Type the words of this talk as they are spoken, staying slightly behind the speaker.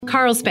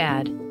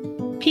Carlsbad,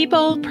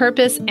 People,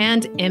 Purpose,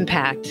 and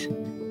Impact,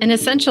 an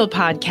essential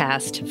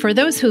podcast for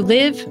those who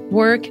live,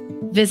 work,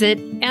 visit,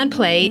 and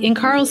play in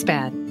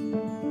Carlsbad.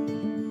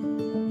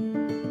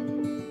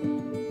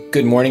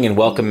 Good morning and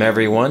welcome,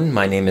 everyone.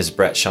 My name is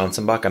Brett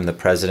Schanzenbach. I'm the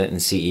president and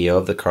CEO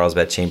of the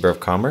Carlsbad Chamber of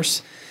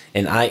Commerce,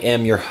 and I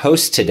am your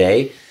host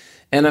today.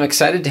 And I'm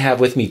excited to have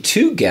with me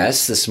two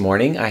guests this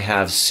morning. I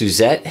have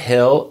Suzette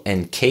Hill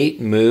and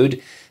Kate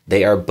Mood.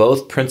 They are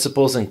both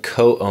principals and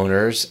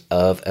co-owners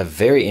of a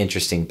very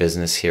interesting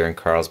business here in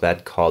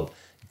Carlsbad called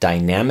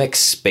Dynamic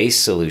Space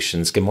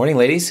Solutions. Good morning,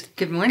 ladies.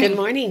 Good morning. Good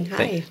morning.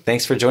 Hi.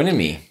 Thanks for joining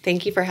me.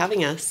 Thank you for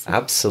having us.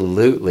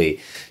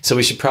 Absolutely. So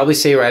we should probably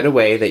say right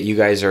away that you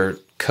guys are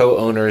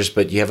co-owners,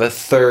 but you have a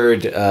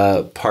third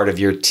part of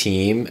your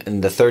team,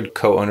 and the third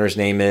co-owner's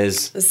name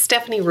is?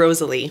 Stephanie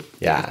Rosalie.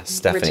 Yeah,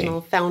 Stephanie.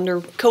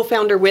 Original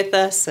co-founder with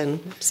us,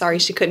 and sorry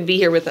she couldn't be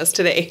here with us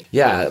today.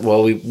 Yeah,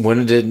 well, we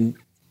wanted to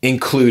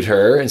include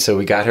her, and so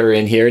we got her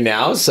in here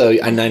now. So,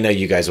 and I know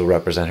you guys will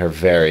represent her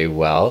very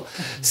well.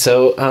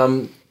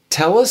 So,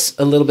 tell us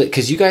a little bit,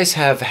 because you guys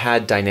have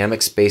had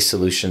Dynamic Space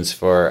Solutions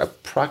for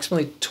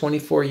approximately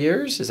 24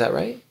 years. Is that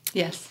right?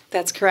 Yes,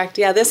 that's correct.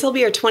 Yeah, this will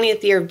be our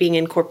 20th year of being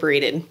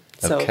incorporated.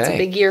 So It's a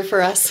big year for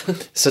us.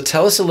 So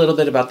tell us a little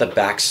bit about the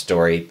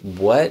backstory.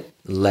 What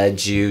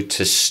led you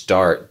to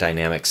start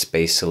Dynamic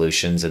Space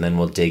Solutions? And then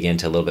we'll dig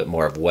into a little bit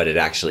more of what it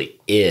actually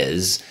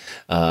is,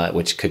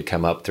 which could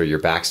come up through your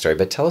backstory.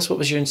 But tell us, what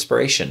was your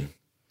inspiration?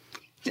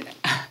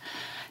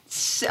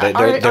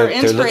 Our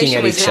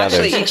inspiration was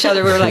actually each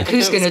other. We were like,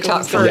 who's going to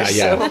talk first?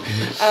 Yeah.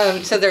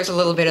 So there's a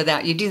little bit of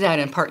that. You do that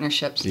in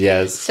partnerships.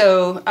 Yes.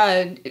 So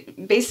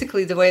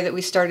basically the way that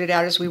we started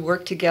out is we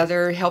worked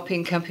together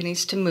helping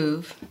companies to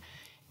move.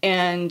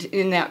 And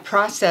in that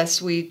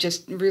process, we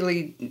just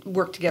really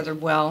worked together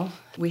well.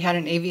 We had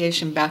an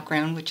aviation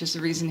background, which is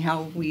the reason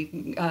how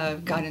we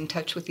got in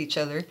touch with each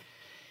other.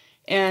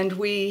 And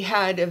we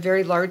had a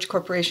very large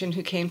corporation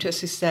who came to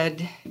us who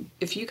said,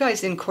 if you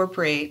guys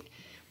incorporate,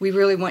 we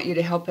really want you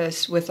to help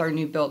us with our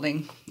new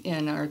building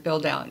and our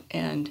build out.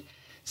 And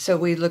so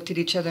we looked at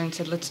each other and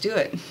said, let's do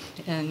it.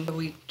 And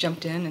we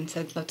jumped in and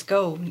said, let's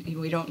go.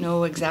 We don't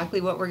know exactly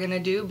what we're going to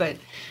do, but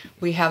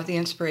we have the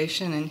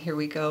inspiration and here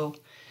we go.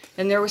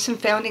 And there were some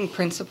founding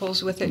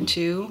principles with it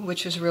too,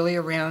 which was really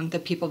around the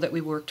people that we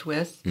worked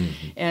with,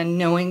 and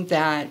knowing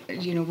that,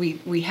 you know,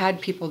 we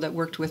had people that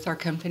worked with our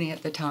company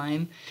at the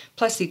time,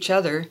 plus each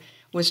other,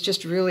 was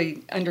just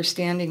really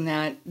understanding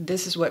that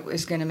this is what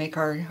is going to make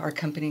our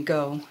company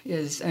go,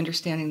 is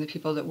understanding the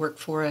people that work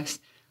for us,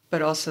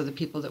 but also the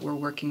people that we're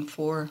working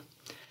for.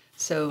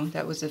 So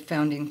that was a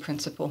founding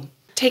principle.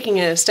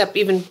 Taking a step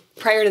even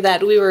prior to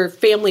that, we were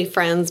family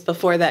friends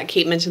before that.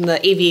 Kate mentioned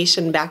the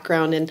aviation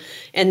background,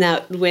 and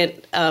that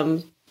went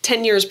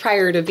 10 years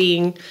prior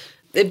to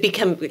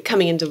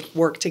coming into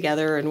work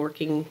together and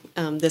working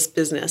this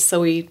business. So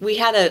we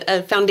had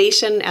a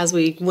foundation as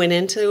we went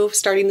into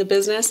starting the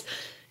business,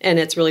 and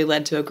it's really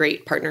led to a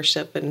great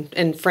partnership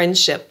and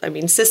friendship. I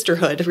mean,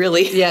 sisterhood,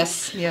 really.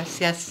 Yes.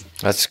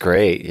 That's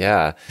great,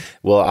 yeah.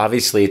 Well,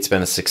 obviously it's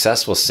been a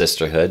successful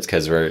sisterhood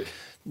because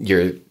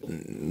you're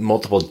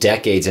multiple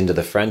decades into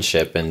the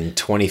friendship and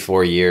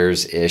 24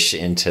 years-ish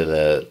into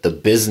the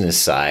business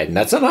side. And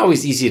that's not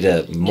always easy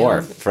to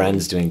morph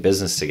friends doing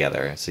business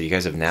together. So you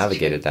guys have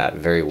navigated that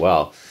very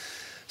well.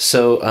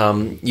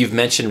 So you've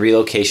mentioned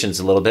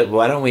relocations a little bit.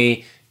 Why don't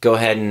we go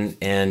ahead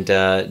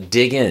and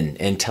dig in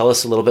and tell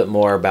us a little bit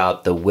more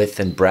about the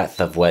width and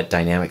breadth of what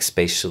Dynamic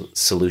Space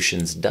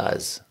Solutions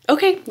does.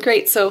 Okay,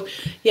 great. So,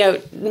 yeah,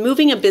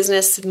 moving a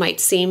business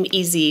might seem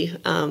easy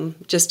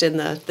just in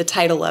the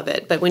title of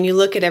it. But when you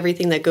look at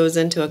everything that goes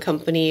into a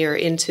company or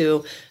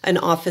into an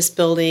office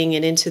building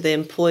and into the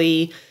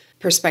employee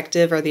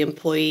perspective or the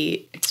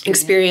employee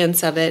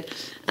experience of it,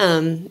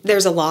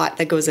 there's a lot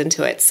that goes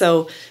into it.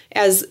 So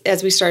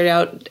as we started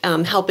out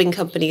helping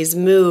companies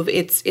move,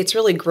 it's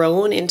really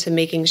grown into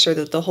making sure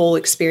that the whole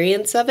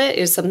experience of it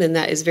is something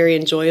that is very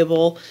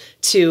enjoyable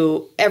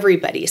to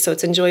everybody. So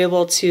it's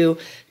enjoyable to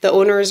the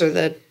owners or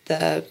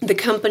the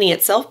company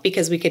itself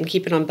because we can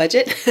keep it on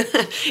budget,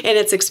 and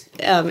it's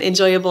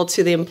enjoyable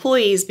to the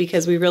employees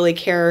because we really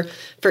care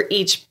for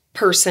each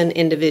person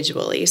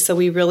individually. So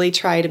we really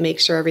try to make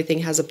sure everything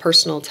has a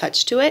personal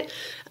touch to it,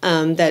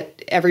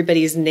 that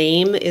everybody's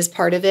name is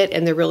part of it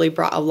and they're really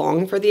brought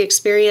along for the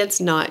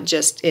experience, not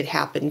just it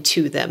happened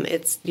to them.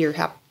 It's you're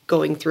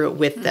going through it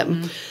with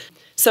them.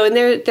 So and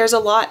there's a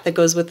lot that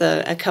goes with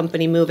a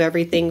company move,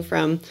 everything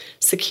from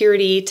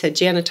security to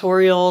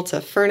janitorial to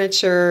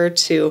furniture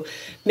to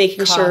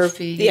making sure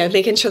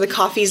the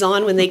coffee's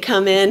on when they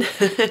come in,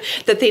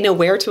 that they know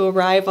where to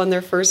arrive on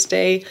their first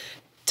day,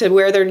 to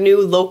where their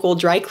new local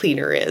dry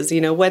cleaner is,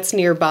 you know, what's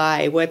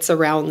nearby, what's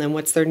around them,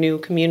 what's their new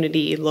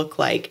community look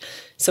like.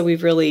 So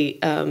we've really,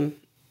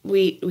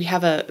 we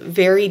have a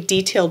very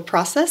detailed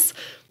process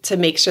to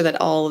make sure that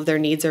all of their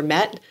needs are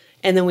met.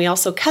 And then we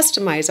also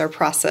customize our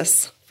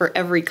process for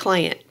every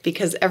client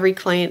because every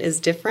client is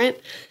different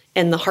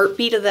and the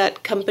heartbeat of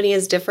that company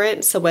is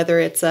different. So whether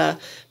it's a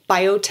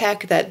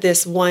biotech that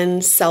this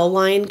one cell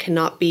line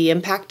cannot be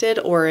impacted,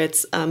 or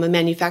it's a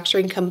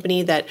manufacturing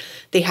company that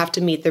they have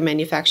to meet their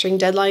manufacturing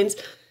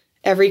deadlines.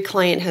 Every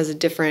client has a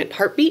different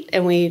heartbeat,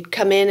 and we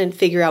come in and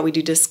we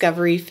do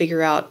discovery,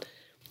 figure out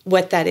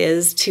what that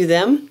is to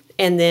them,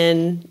 and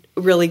then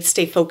really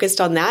stay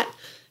focused on that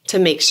to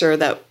make sure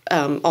that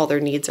all their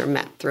needs are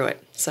met through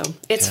it. So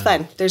it's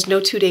fun. There's no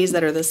 2 days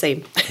that are the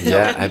same.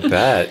 Yeah,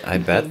 I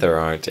bet there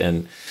aren't.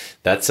 And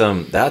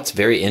that's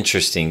very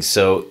interesting.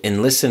 So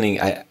in listening,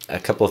 a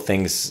couple of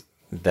things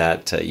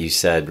that you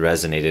said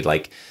resonated,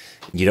 like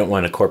you don't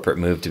want a corporate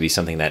move to be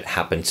something that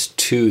happens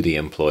to the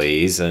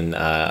employees. And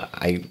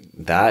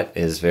that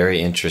is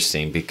very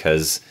interesting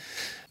because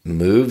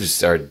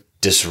moves are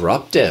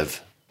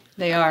disruptive.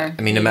 They are.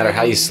 I mean, no matter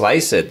how you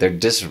slice it, they're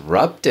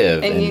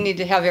disruptive. And you need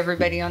to have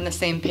everybody on the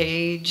same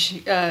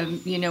page,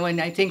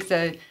 and I think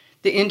the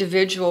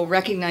individual,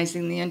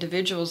 recognizing the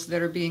individuals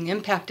that are being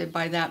impacted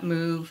by that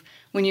move,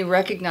 when you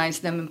recognize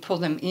them and pull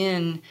them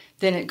in,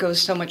 then it goes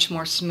so much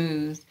more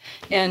smooth.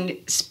 And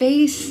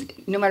space,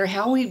 no matter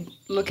how we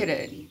look at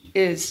it,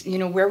 is,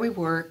 where we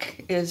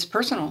work is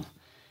personal.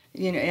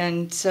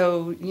 And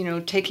so,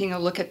 taking a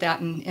look at that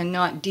and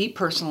not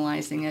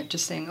depersonalizing it,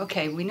 just saying,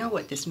 okay, we know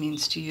what this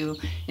means to you,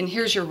 and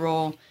here's your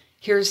role.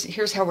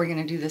 Here's how we're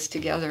going to do this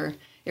together.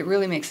 It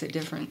really makes a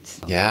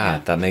difference. Yeah,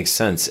 that makes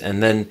sense.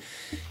 And then,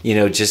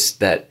 just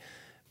that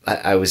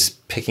I was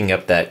picking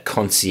up that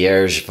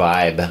concierge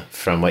vibe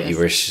from what you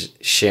were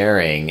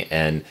sharing,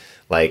 and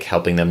like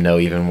helping them know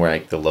even where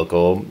like the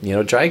local,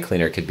 dry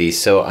cleaner could be.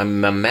 So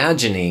I'm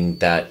imagining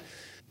that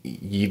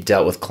you've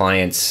dealt with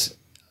clients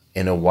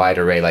in a wide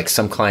array, like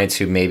some clients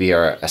who maybe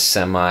are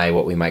a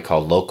what we might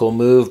call local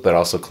move, but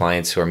also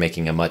clients who are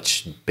making a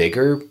much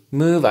bigger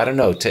move. I don't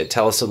know.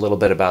 Tell us a little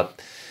bit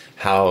about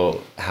how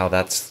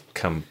that's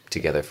come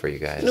together for you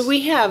guys.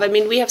 We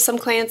have some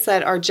clients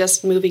that are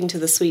just moving to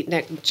the suite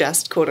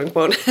quote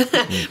unquote,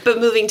 but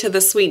moving to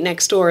the suite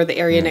next door, the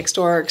area next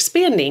door,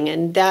 expanding.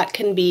 And that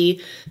can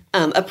be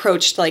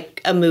approached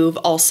like a move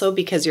also,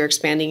 because you're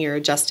expanding, you're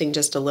adjusting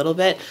just a little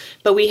bit.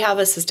 But we have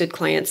assisted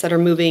clients that are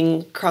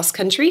moving cross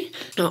country.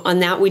 On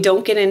that, we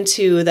don't get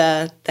into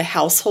the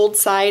household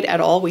side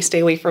at all. We stay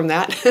away from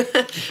that,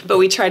 but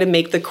we try to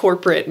make the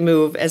corporate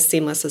move as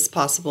seamless as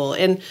possible.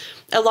 And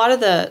a lot of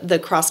the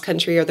cross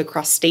country or the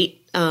cross state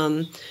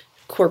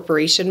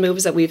corporation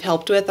moves that we've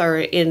helped with are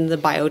in the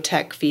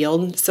biotech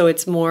field. So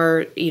it's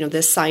more,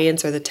 the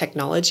science or the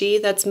technology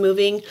that's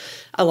moving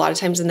a lot of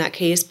times in that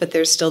case, but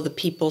there's still the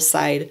people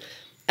side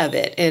of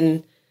it.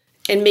 And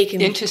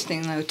making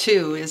interesting though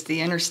too is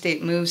the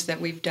interstate moves that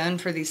we've done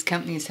for these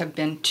companies have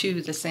been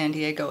to the San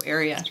Diego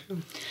area.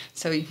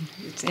 So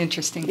it's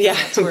interesting. Yeah,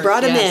 we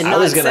brought them in. I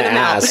was going to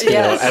ask,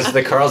 as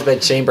the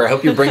Carlsbad Chamber, I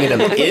hope you're bringing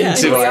them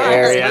into our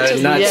area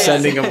and not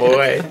sending them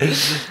away.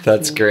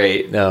 That's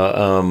great.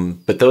 No,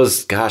 but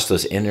those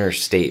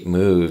interstate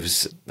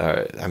moves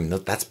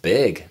that's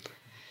big.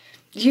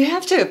 You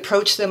have to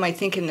approach them, I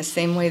think, in the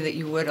same way that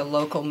you would a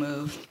local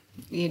move.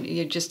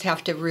 You just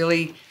have to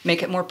really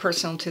make it more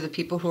personal to the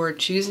people who are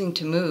choosing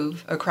to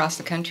move across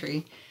the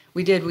country.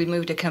 We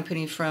moved a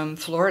company from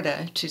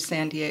Florida to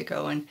San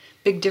Diego, and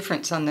big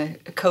difference on the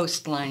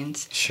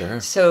coastlines.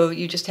 Sure. So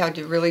you just had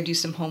to really do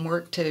some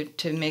homework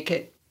to make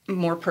it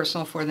more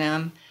personal for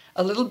them.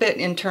 A little bit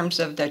in terms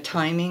of the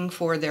timing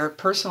for their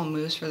personal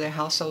moves, for their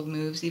household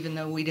moves, even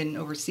though we didn't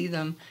oversee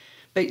them.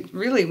 But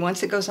really,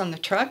 once it goes on the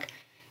truck,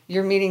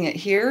 you're meeting it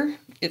here,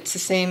 it's the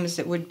same as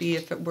it would be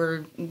if it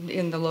were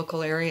in the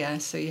local area.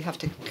 So you have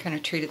to kind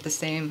of treat it the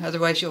same.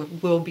 Otherwise, you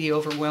will be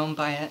overwhelmed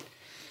by it.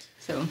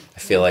 So I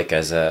feel like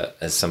as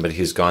somebody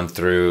who's gone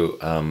through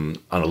on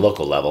a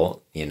local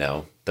level,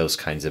 those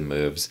kinds of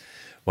moves,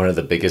 one of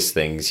the biggest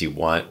things you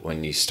want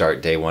when you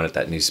start day one at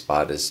that new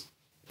spot is,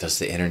 does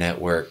the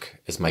internet work?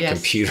 Is my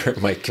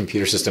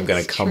computer system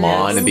going to come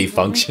on and be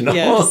functional?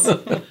 Yes.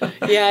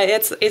 Yeah,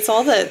 it's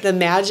all the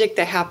magic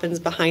that happens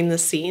behind the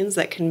scenes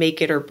that can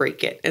make it or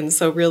break it. And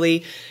so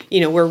really,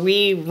 where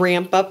we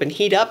ramp up and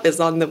heat up is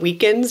on the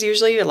weekends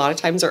usually. A lot of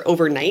times are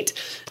overnight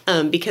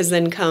because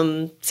then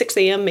come 6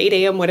 a.m., 8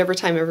 a.m., whatever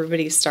time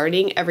everybody's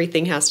starting,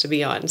 everything has to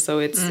be on. So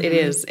it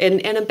is.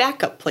 And a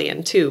backup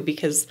plan too,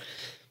 because,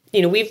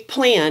 we've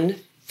planned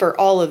for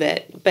all of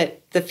it,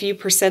 but the few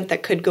 %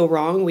 that could go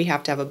wrong, we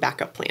have to have a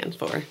backup plan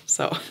for.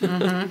 So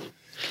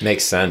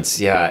makes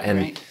sense. Yeah.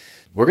 And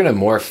we're going to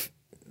morph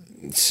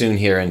soon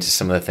here into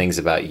some of the things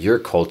about your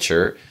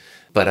culture,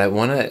 but I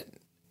want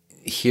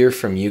to hear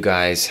from you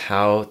guys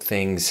how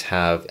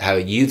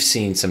you've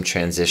seen some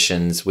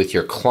transitions with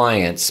your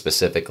clients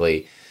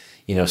specifically,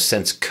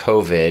 since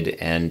COVID,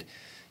 and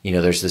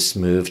there's this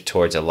move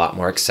towards a lot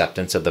more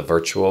acceptance of the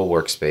virtual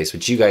workspace,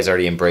 which you guys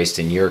already embraced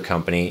in your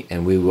company,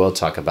 and we will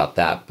talk about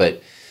that.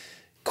 But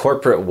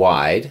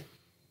corporate-wide,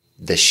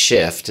 the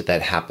shift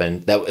that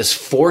happened, that was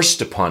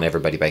forced upon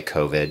everybody by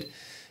COVID,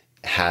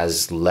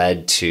 has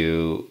led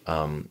to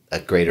a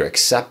greater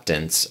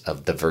acceptance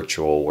of the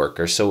virtual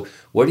worker. So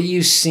what are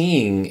you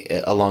seeing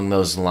along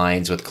those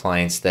lines with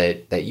clients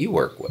that you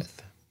work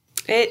with?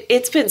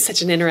 It's been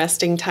such an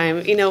interesting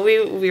time. You know,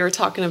 we were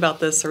talking about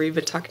this, or we've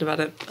been talking about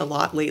it a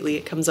lot lately.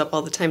 It comes up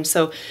all the time.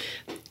 So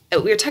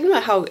we were talking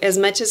about how as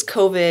much as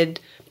COVID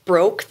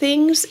broke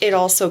things, it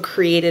also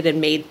created and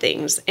made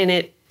things.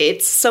 And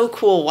it's so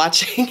cool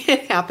watching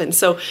it happen.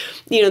 So,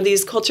 you know,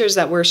 these cultures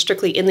that were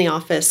strictly in the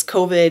office,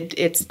 COVID,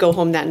 it's go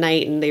home that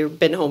night, and they've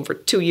been home for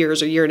 2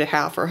 years or year and a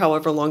half or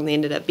however long they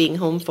ended up being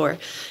home for.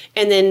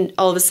 And then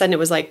all of a sudden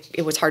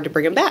it was hard to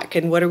bring them back.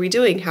 And what are we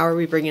doing? How are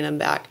we bringing them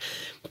back?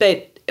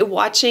 But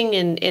watching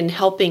and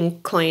helping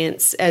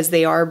clients as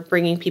they are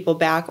bringing people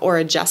back or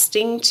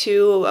adjusting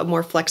to a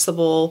more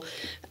flexible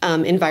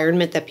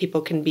environment that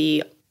people can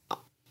be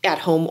at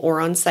home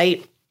or on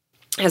site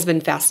has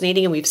been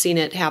fascinating, and we've seen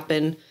it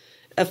happen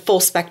a full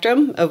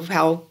spectrum of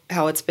how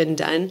it's been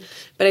done.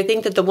 But I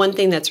think that the one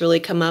thing that's really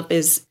come up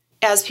is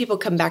as people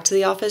come back to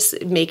the office,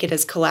 make it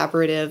as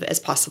collaborative as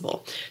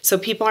possible. So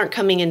people aren't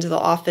coming into the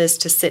office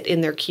to sit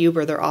in their cube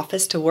or their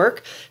office to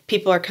work.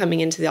 People are coming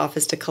into the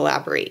office to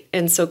collaborate.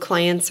 And so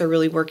clients are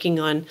really working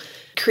on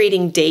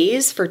creating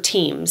days for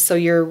teams. So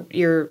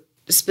your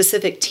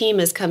specific team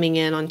is coming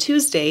in on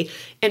Tuesday,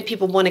 and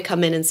people want to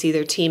come in and see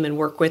their team and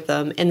work with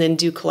them and then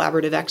do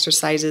collaborative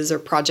exercises or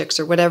projects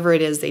or whatever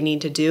it is they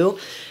need to do.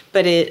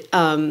 But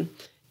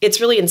it's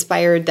really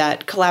inspired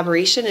that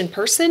collaboration in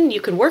person.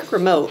 You can work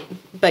remote,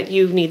 but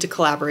you need to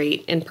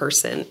collaborate in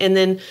person. And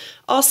then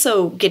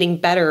also getting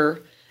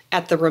better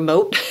at the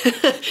remote.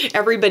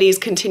 Everybody's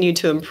continued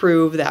to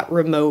improve that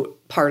remote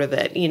part of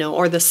it, you know,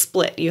 or the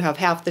split. You have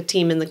half the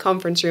team in the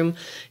conference room,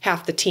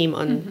 half the team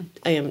on,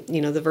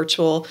 the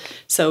virtual.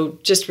 So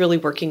just really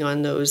working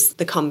on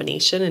the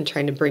combination and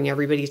trying to bring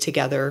everybody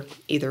together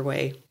either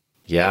way.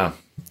 Yeah,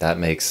 that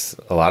makes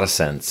a lot of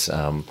sense.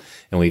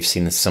 And we've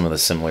seen some of the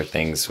similar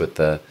things with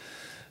the,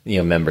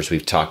 members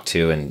we've talked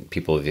to and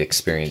people we've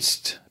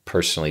experienced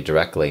personally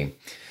directly.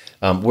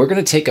 We're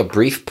going to take a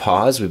brief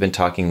pause. We've been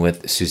talking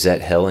with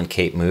Suzette Hill and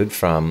Kate Mood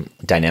from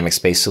Dynamic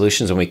Space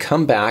Solutions. When we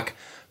come back,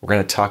 we're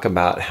going to talk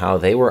about how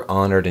they were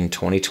honored in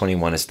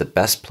 2021 as the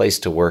best place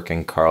to work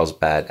in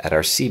Carlsbad at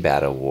our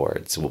CBAD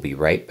Awards. We'll be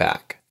right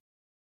back.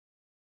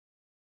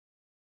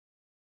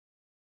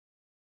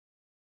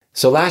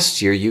 So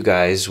last year, you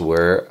guys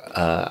were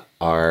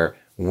our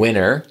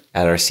winner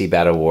at our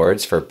CBAD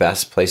Awards for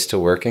Best Place to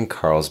Work in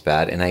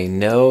Carlsbad. And I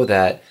know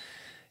that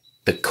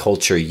the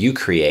culture you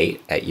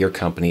create at your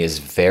company is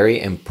very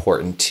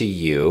important to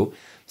you.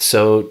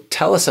 So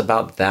tell us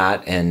about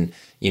that. And,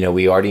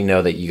 we already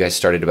know that you guys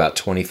started about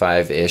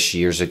 25-ish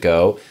years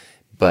ago,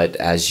 but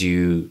as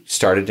you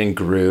started and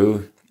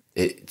grew,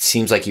 it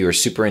seems like you were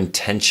super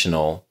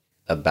intentional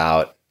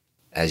about,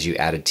 as you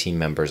added team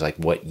members, like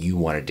what you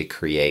wanted to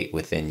create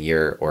within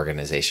your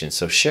organization.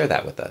 So share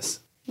that with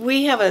us.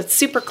 We have a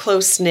super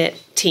close-knit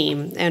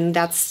team, and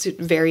that's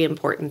very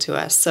important to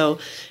us. So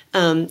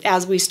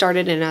as we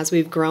started and as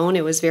we've grown,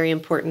 it was very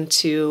important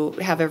to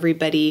have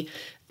everybody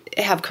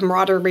have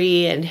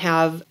camaraderie and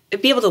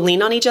be able to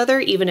lean on each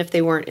other, even if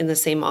they weren't in the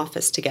same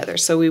office together.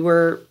 So we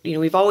were,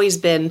 we've always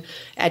been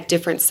at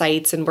different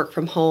sites and work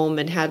from home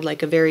and had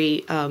like a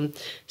very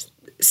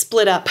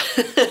split up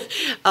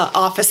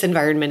office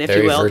environment, if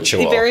you will.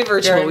 Very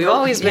virtual. We've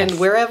always been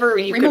wherever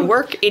you can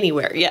work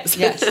anywhere. Yes.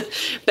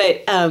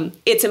 But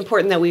it's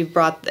important that we've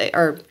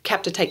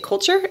kept a tight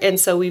culture. And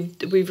so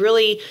we've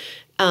really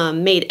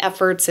made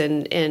efforts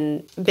and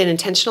been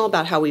intentional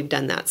about how we've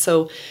done that.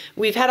 So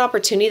we've had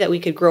opportunity that we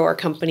could grow our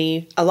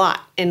company a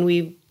lot. And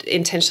we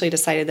intentionally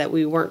decided that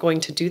we weren't going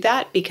to do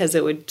that because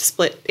it would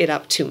split it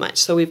up too much.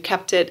 So we've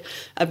kept it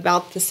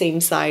about the same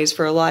size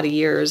for a lot of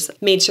years,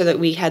 made sure that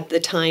we had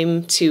the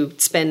time to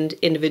spend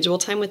individual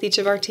time with each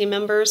of our team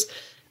members,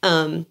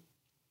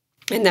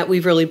 and that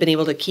we've really been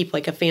able to keep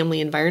like a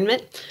family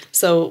environment.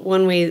 So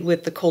one way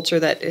with the culture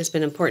that has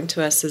been important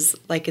to us is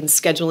like in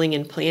scheduling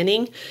and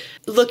planning,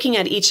 looking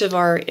at each of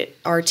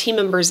our team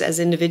members as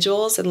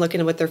individuals and looking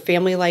at what their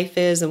family life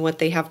is and what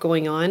they have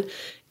going on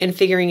and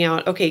figuring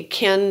out, okay,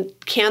 can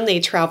they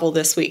travel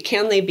this week?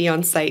 Can they be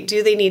on site?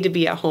 Do they need to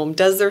be at home?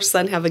 Does their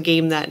son have a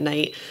game that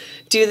night?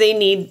 Do they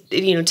need,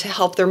 to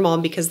help their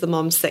mom because the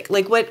mom's sick?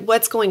 Like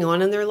what's going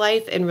on in their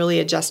life, and really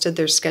adjusted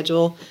their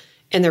schedule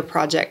and their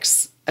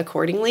projects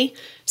accordingly.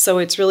 So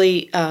it's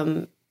really,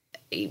 been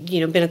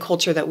a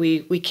culture that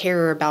we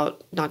care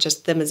about not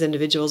just them as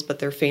individuals, but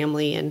their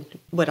family and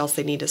what else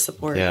they need to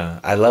support. Yeah,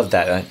 I love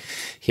that.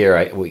 Here,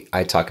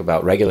 I talk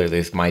about regularly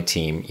with my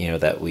team,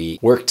 that we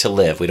work to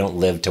live. We don't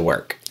live to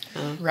work.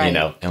 Right.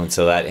 And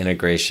so that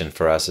integration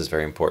for us is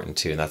very important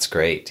too. And that's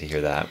great to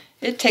hear that.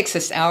 It takes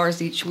us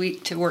hours each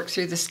week to work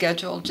through the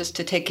schedule just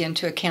to take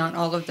into account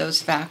all of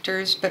those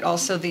factors, but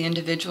also the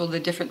individual, the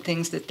different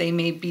things that they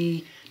may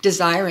be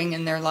desiring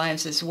in their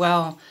lives as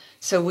well.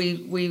 So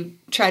we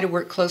try to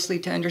work closely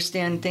to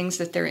understand things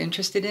that they're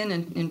interested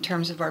in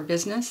terms of our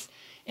business.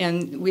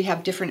 And we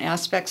have different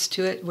aspects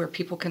to it where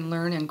people can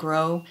learn and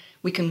grow.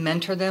 We can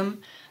mentor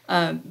them.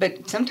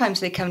 But sometimes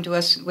they come to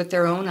us with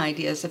their own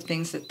ideas of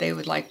things that they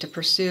would like to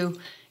pursue.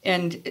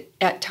 And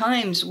at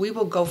times we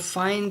will go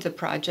find the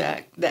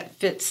project that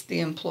fits the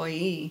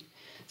employee.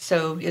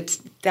 So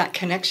it's that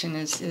connection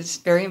is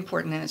very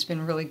important, and it's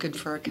been really good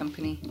for our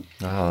company.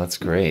 Oh, that's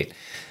great.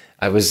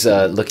 I was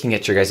looking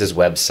at your guys'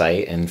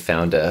 website and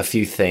found a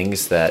few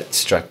things that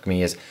struck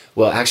me as,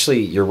 well, actually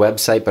your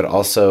website, but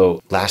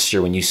also last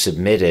year when you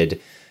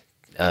submitted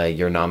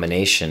your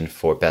nomination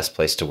for Best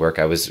Place to Work,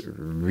 I was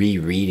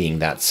rereading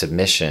that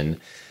submission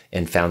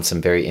and found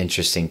some very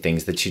interesting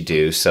things that you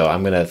do. So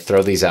I'm going to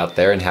throw these out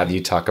there and have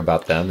you talk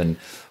about them and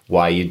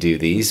why you do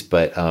these.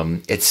 But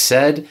it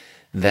said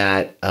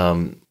that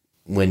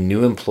when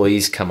new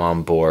employees come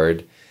on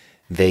board,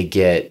 they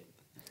get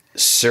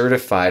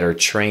certified or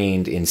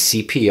trained in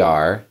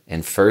CPR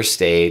and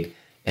first aid,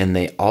 and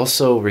they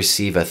also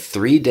receive a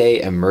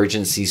 3-day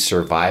emergency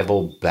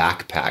survival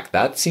backpack.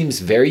 That seems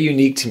very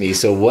unique to me.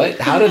 So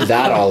how did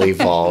that all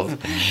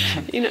evolve?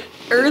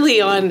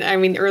 Early on,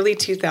 early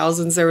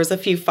 2000s, there was a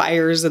few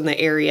fires in the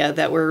area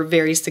that were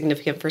very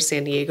significant for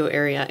San Diego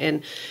area.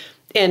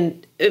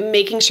 And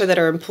making sure that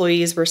our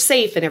employees were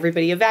safe and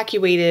everybody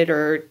evacuated,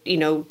 or,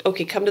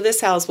 okay, come to this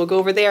house, we'll go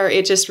over there.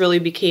 It just really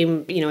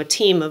became, a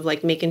team of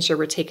like making sure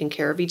we're taking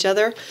care of each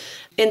other.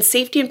 And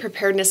safety and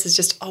preparedness has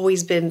just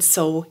always been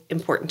so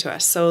important to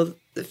us. So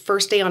the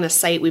first day on a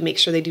site, we make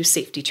sure they do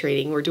safety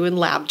training. We're doing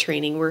lab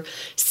training.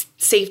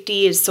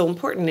 Safety is so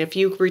important. If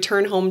you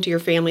return home to your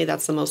family,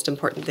 that's the most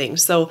important thing.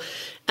 So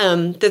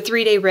the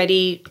 3-day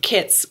ready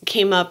kits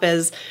came up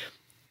as,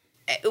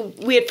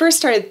 we had first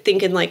started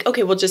thinking like,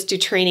 okay, we'll just do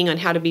training on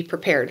how to be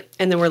prepared.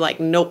 And then we're like,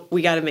 nope,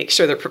 we got to make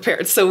sure they're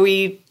prepared. So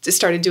we just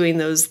started doing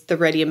the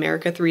Ready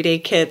America 3-day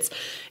kits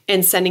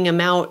and sending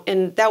them out.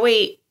 And that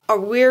way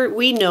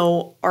we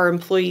know our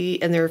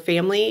employee and their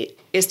family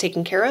is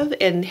taken care of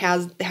and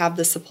have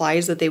the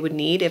supplies that they would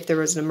need if there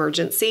was an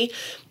emergency.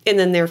 And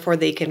then therefore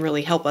they can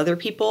really help other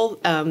people.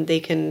 They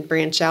can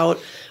branch out,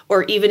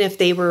 or even if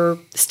they were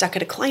stuck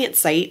at a client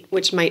site,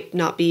 which might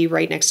not be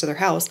right next to their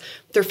house,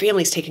 their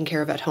family's taken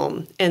care of at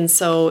home. And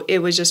so it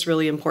was just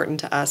really important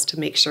to us to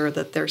make sure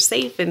that they're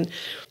safe. And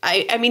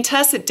to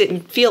us, it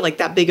didn't feel like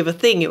that big of a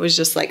thing. It was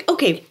just like,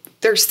 okay,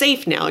 they're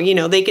safe now,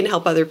 they can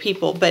help other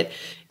people. But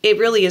it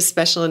really is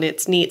special, and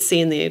it's neat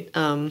seeing the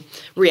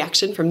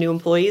reaction from new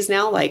employees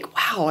now. Like,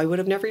 wow, I would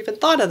have never even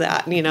thought of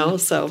that,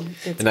 So,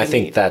 and I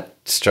think that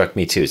struck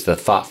me too. It's the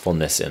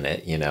thoughtfulness in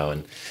it,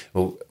 And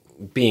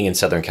being in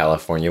Southern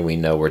California, we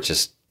know we're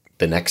just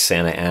the next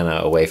Santa Ana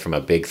away from a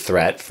big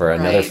threat for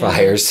another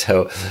fire.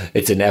 So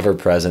it's an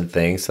ever-present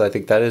thing. So I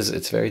think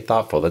it's very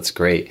thoughtful. That's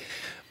great.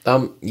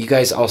 You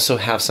guys also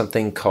have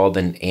something called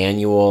an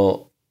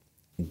annual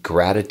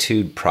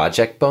gratitude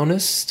project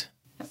bonus.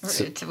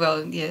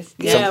 Well, yes.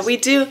 Yeah, we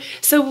do.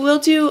 So we'll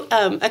do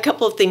a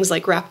couple of things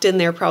like wrapped in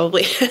there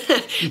probably.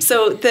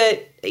 So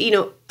that,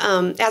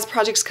 as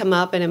projects come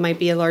up, and it might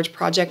be a large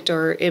project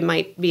or it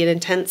might be an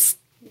intense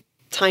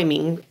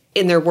timing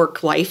in their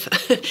work life,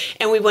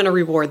 and we want to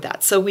reward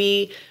that. So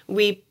we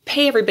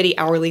pay everybody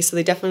hourly, so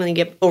they definitely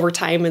get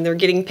overtime and they're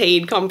getting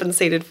paid,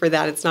 compensated for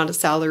that. It's not a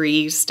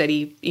salary,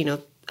 steady,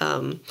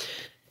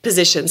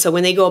 position. So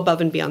when they go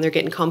above and beyond, they're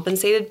getting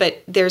compensated,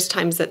 but there's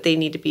times that they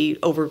need to be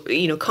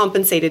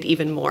compensated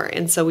even more.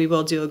 And so we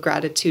will do a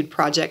gratitude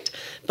project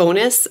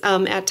bonus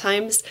at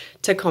times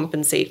to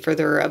compensate for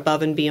their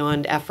above and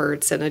beyond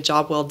efforts and a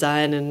job well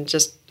done and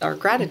just our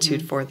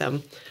gratitude for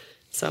them.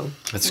 So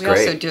that's we great.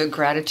 We also do a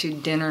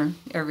gratitude dinner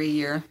every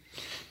year.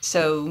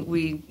 So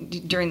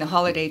during the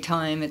holiday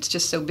time, it's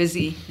just so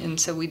busy. And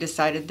so we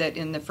decided that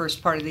in the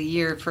first part of the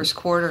year, first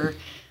quarter,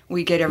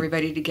 we get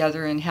everybody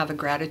together and have a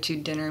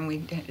gratitude dinner, and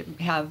we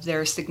have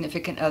their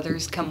significant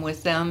others come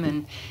with them,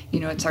 and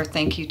it's our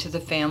thank you to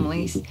the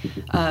families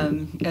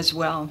as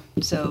well.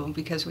 So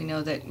because we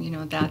know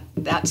that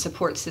that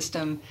support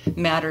system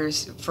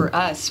matters for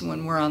us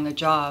when we're on the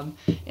job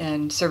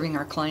and serving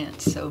our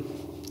clients. So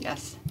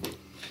yes,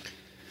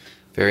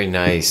 very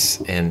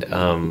nice. And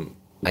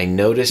I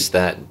noticed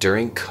that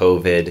during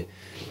COVID,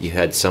 you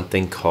had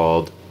something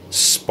called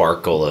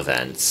Sparkle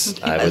events.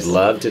 Yes. I would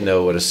love to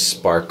know what a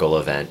Sparkle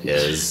event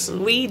is.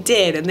 We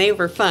did, and they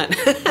were fun.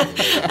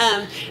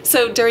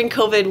 So during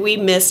COVID, we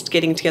missed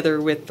getting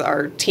together with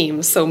our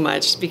team so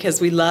much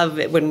because we love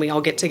it when we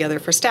all get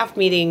together for staff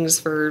meetings,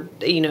 for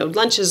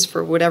lunches,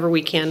 for whatever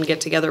we can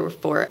get together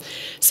for.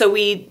 So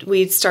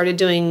we started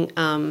doing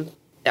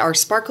our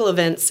Sparkle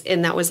events,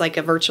 and that was like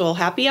a virtual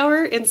happy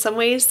hour in some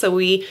ways. So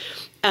we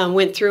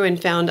went through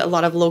and found a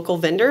lot of local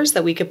vendors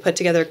that we could put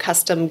together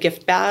custom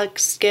gift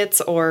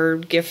baskets or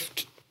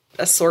gift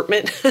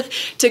assortment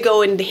to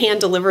go and hand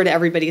deliver to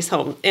everybody's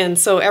home. And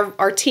so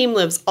our team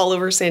lives all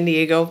over San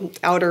Diego,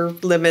 outer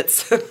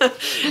limits. We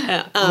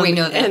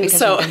know that and because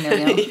so, we've been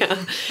there now.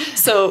 Yeah.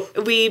 So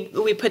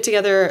we put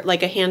together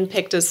like a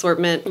hand-picked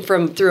assortment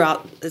from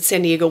throughout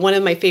San Diego. One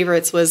of my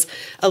favorites was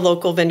a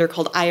local vendor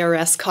called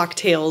IRS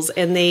Cocktails,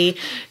 and they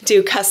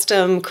do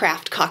custom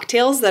craft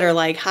cocktails that are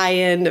like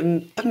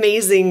high-end,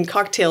 amazing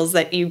cocktails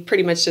that you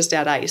pretty much just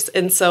add ice.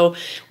 And so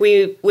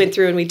we went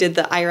through and we did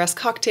the IRS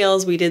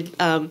cocktails. We did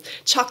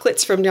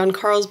chocolates from down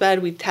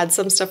Carlsbad. We had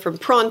some stuff from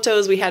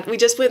Pronto's. We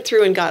just went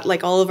through and got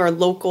like all of our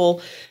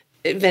local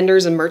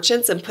vendors and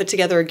merchants and put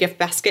together a gift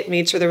basket,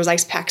 made sure there was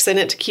ice packs in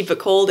it to keep it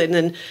cold, and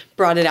then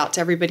brought it out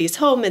to everybody's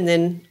home. And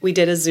then we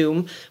did a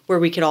Zoom where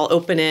we could all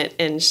open it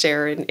and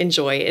share and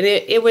enjoy. And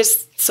it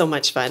was so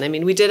much fun. I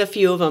mean, we did a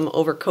few of them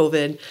over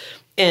COVID,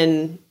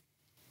 and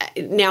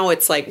now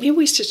it's like, maybe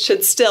we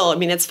should still, I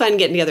mean, it's fun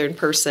getting together in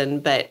person,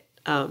 but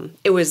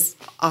it was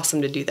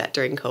awesome to do that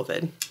during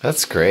COVID.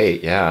 That's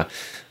great. Yeah.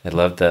 I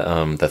love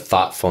the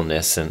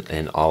thoughtfulness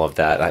and all of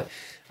that.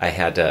 I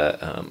had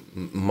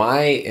my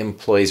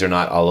employees are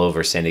not all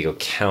over San Diego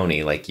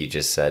County, like you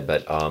just said,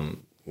 but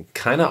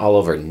kind of all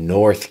over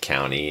North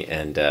County.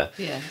 And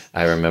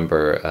I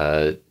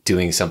remember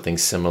doing something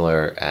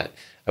similar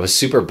I was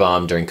super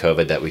bummed during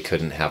COVID that we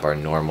couldn't have our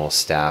normal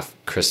staff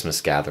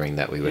Christmas gathering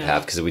that we would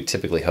have, because we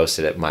typically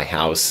hosted at my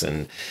house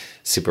and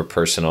super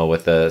personal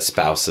with the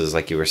spouses,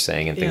 like you were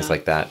saying, and things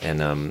like that.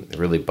 And it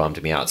really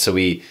bummed me out. So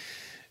we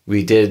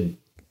did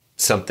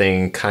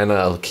something kind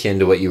of akin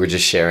to what you were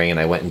just sharing, and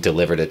I went and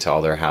delivered it to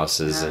all their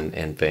houses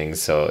and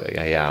things. So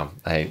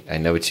I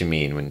know what you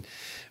mean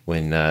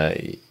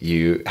when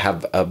you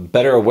have a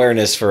better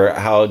awareness for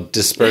how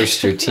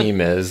dispersed your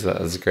team is.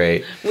 That was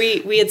great.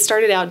 We had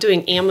started out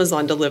doing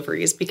Amazon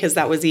deliveries because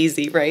that was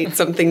easy, right?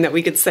 Something that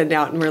we could send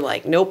out, and we're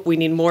like, nope, we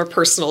need more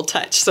personal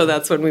touch. So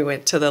that's when we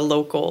went to the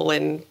local,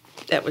 and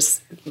that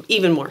was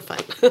even more fun.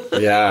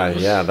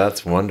 Yeah,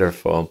 that's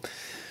wonderful.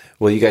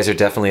 Well, you guys are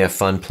definitely a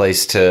fun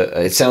place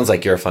it sounds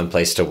like you're a fun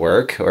place to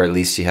work, or at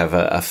least you have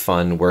a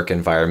fun work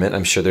environment.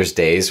 I'm sure there's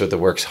days where the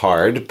work's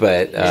hard,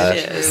 but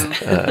it is.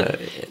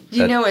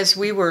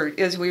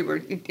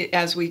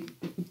 As we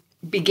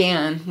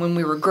began, when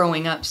we were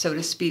growing up, so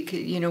to speak,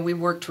 we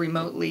worked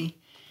remotely,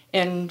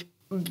 and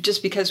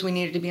just because we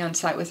needed to be on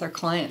site with our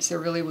clients, there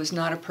really was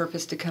not a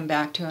purpose to come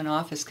back to an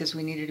office, because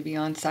we needed to be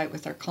on site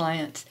with our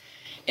clients.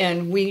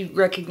 And we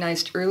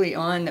recognized early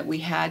on that we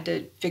had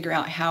to figure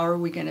out, how are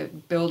we going to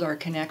build our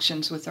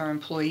connections with our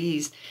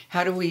employees?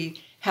 How do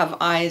we have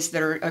eyes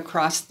that are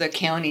across the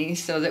county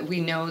so that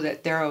we know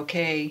that they're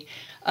okay,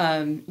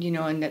 and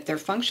that they're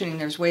functioning?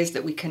 There's ways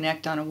that we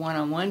connect on a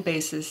one-on-one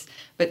basis,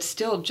 but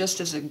still, just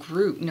as a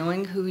group,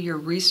 knowing who your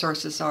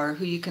resources are,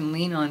 who you can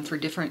lean on for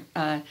different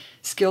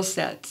skill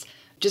sets.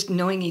 Just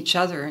knowing each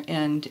other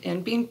and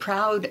being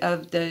proud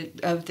of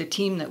the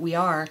team that we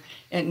are,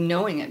 and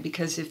knowing it,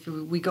 because if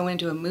we go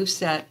into a move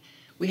set,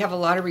 we have a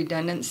lot of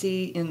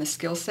redundancy in the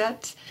skill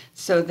sets,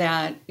 so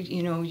that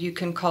you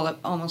can call up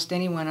almost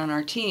anyone on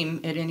our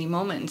team at any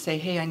moment and say,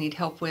 hey, I need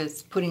help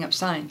with putting up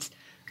signs.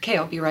 Okay,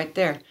 I'll be right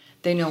there.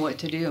 They know what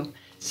to do.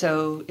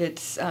 So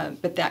it's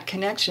but that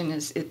connection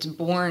it's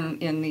born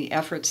in the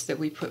efforts that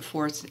we put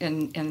forth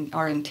and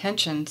our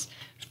intentions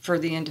for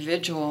the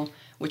individual,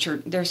 which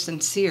they're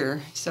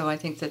sincere. So I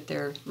think that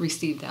they're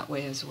received that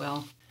way as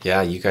well.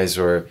 Yeah, you guys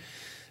were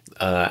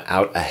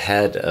out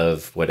ahead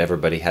of what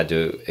everybody had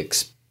to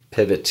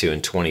pivot to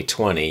in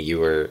 2020. You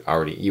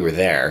were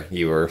there.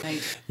 You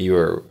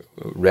were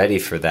ready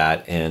for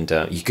that, and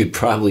you could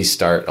probably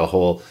start a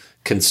whole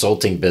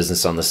consulting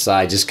business on the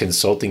side, just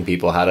consulting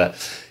people how to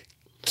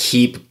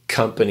keep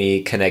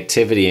company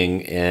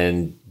connectivity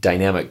and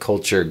dynamic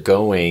culture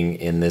going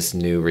in this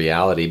new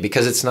reality,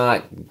 because it's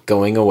not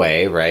going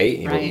away,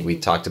 right? Right. We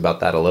talked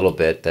about that a little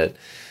bit, that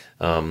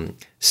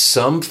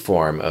some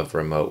form of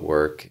remote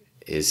work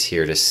is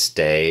here to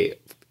stay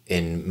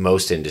in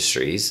most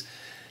industries.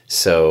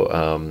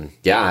 So,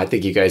 I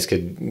think you guys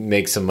could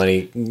make some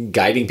money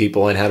guiding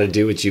people on how to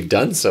do what you've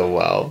done so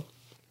well.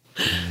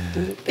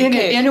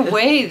 In a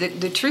way,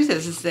 the truth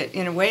is that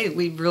in a way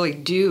we really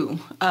do,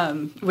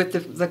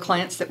 with the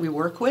clients that we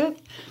work with.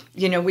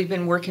 We've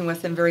been working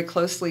with them very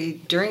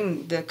closely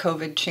during the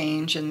COVID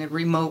change and the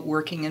remote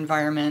working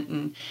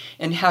environment,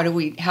 and how do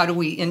we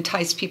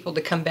entice people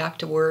to come back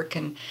to work,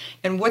 and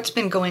what's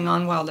been going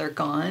on while they're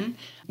gone.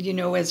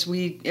 As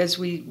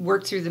we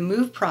worked through the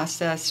move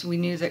process, we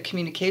knew that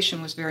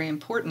communication was very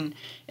important,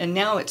 and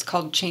now it's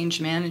called change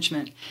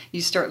management.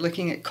 You start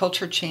looking at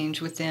culture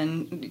change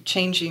within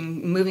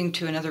moving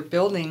to another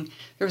building.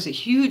 There was a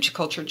huge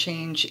culture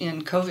change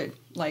in COVID.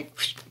 Like,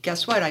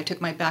 guess what? I took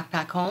my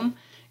backpack home,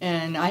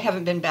 and I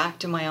haven't been back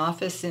to my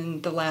office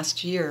in the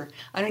last year.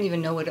 I don't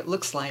even know what it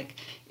looks like.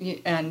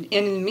 And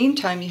in the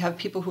meantime, you have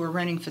people who are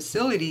running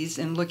facilities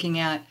and looking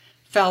at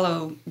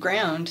fallow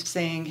ground,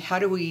 saying, how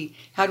do we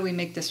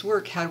make this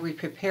work? How do we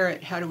prepare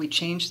it? How do we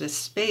change this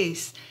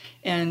space?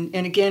 And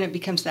again, it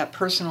becomes that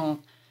personal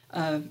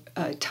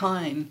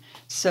time.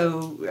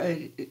 So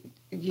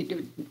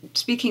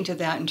speaking to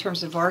that in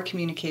terms of our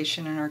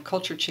communication and our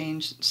culture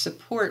change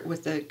support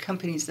with the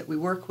companies that we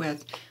work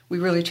with, we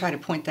really try to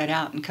point that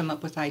out and come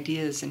up with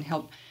ideas and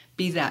help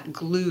be that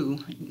glue.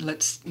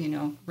 Let's,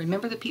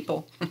 remember the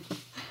people.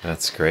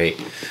 That's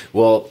great.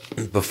 Well,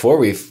 before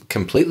we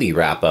completely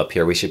wrap up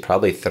here, we should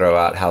probably throw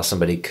out how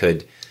somebody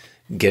could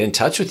get in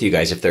touch with you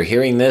guys if they're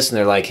hearing this and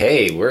they're like,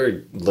 hey,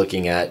 we're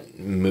looking at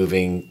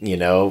moving,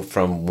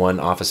 from one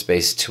office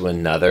space to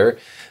another.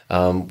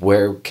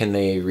 Where can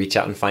they reach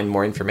out and find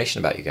more information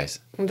about you guys?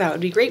 That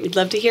would be great. We'd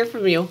love to hear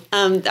from you.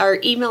 Our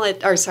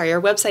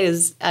website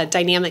is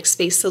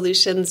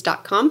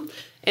dynamicspacesolutions.com.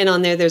 And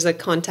on there's a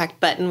contact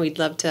button. We'd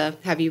love to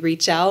have you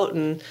reach out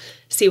and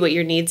see what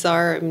your needs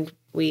are. And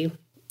we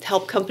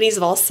help companies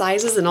of all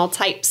sizes and all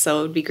types. So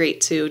it would be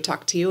great to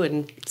talk to you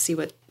and see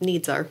what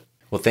needs are.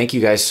 Well, thank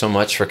you guys so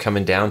much for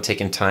coming down,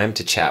 taking time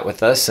to chat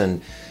with us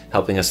and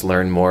helping us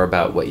learn more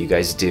about what you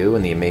guys do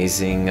and the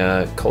amazing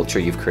culture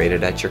you've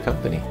created at your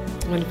company.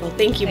 Wonderful.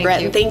 Thank you,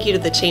 Brett. And thank you to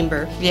the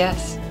Chamber.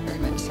 Yes, very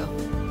much so.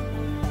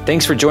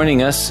 Thanks for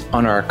joining us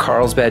on our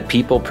Carlsbad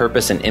People,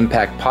 Purpose, and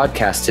Impact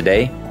podcast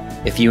today.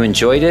 If you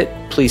enjoyed it,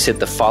 please hit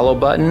the follow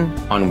button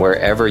on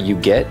wherever you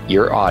get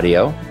your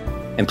audio.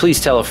 And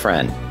please tell a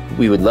friend.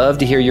 We would love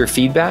to hear your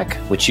feedback,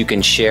 which you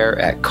can share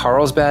at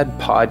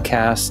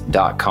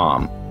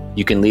carlsbadpodcast.com.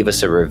 You can leave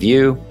us a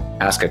review,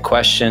 ask a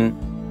question,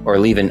 or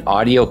leave an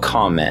audio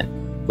comment,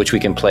 which we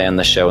can play on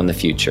the show in the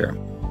future.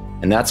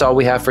 And that's all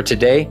we have for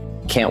today.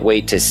 Can't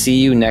wait to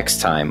see you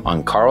next time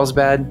on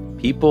Carlsbad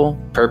People,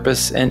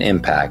 Purpose, and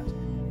Impact.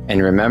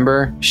 And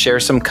remember, share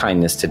some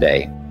kindness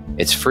today.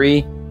 It's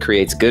free,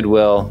 creates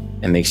goodwill,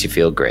 and makes you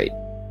feel great.